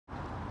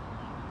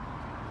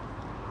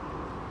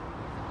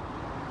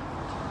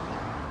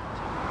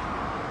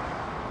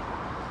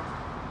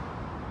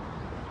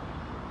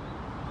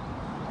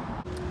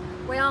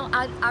Well,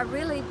 I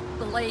really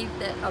believe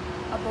that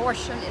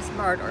abortion is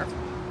murder.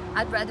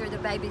 I'd rather the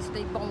babies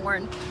be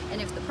born,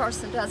 and if the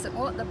person doesn't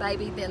want the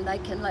baby, then they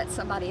can let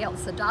somebody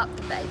else adopt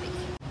the baby.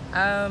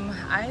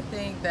 I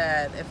think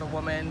that if a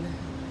woman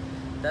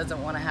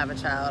doesn't want to have a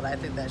child, I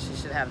think that she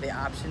should have the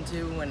option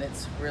to when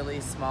it's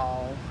really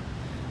small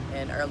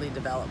and early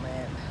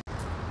development.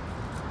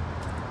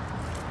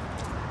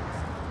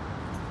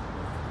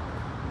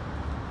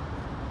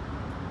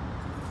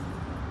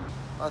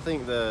 I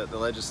think the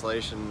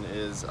legislation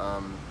is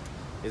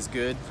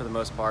good for the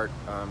most part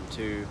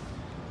to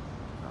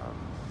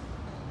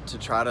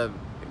try to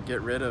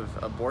get rid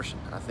of abortion.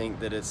 I think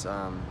that it's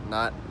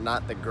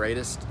not the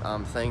greatest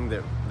thing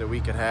that we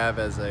could have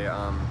as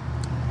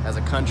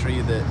a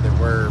country, that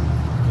we're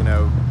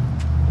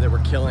that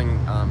we're killing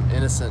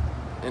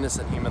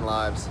innocent human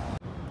lives.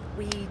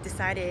 We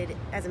decided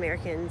as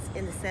Americans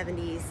in the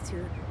 70s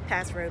to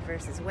pass Roe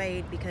versus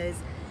Wade because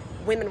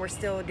women were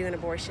still doing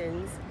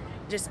abortions,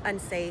 just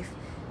unsafe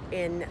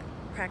in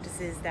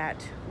practices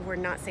that were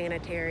not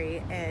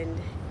sanitary, and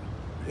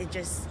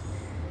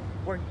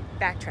we're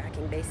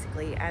backtracking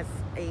basically as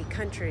a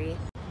country.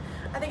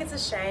 I think it's a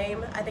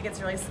shame. I think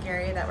it's really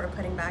scary that we're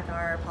putting back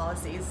our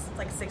policies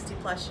like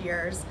 60+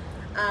 years.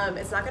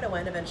 It's not going to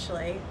win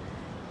eventually,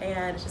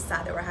 and it's just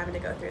sad that we're having to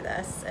go through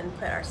this and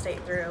put our state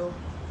through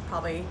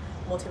probably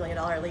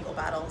multi-million-dollar legal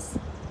battles.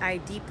 I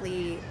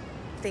deeply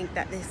think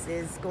that this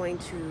is going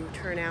to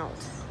turn out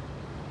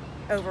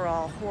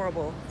overall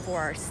horrible for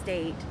our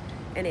state,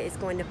 and it is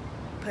going to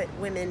put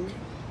women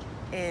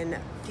and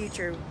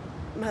future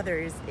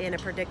mothers in a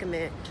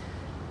predicament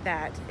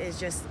that is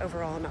just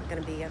overall not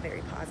going to be a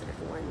very positive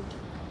one.